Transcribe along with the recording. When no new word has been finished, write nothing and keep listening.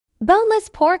Boneless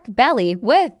pork belly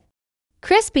with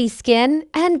crispy skin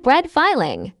and bread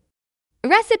filling.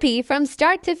 Recipe from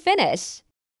start to finish.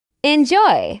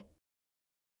 Enjoy!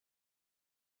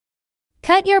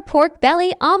 Cut your pork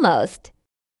belly almost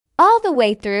all the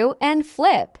way through and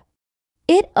flip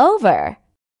it over.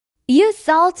 Use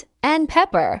salt and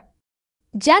pepper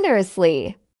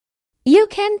generously. You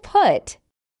can put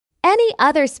any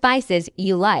other spices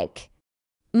you like: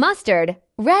 mustard,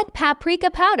 red paprika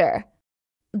powder,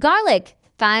 garlic,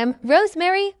 thyme,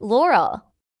 rosemary, laurel,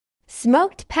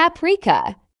 smoked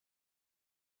paprika.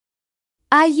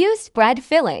 I used bread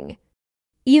filling.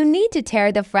 You need to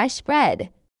tear the fresh bread.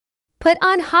 Put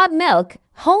on hot milk,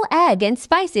 whole egg, and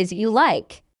spices you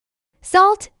like.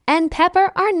 Salt and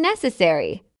pepper are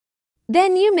necessary.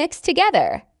 Then you mix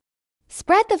together.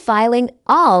 Spread the filling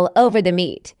all over the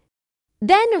meat.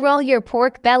 Then roll your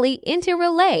pork belly into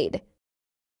roulade.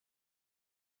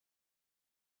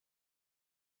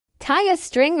 Tie a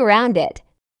string around it.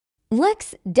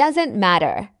 Looks doesn't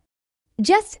matter,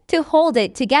 just to hold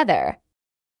it together.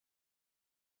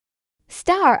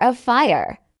 Star a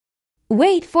fire.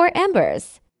 Wait for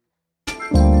embers.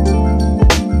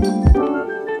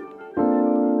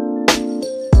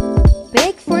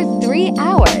 Bake for 3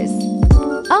 hours,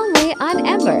 only on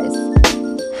embers.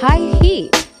 High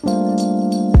heat.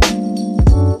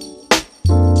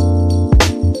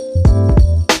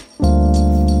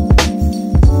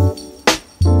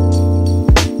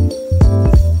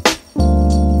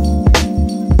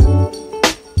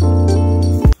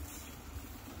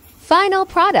 Final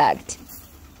product.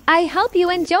 I hope you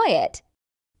enjoy it.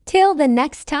 Till the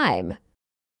next time.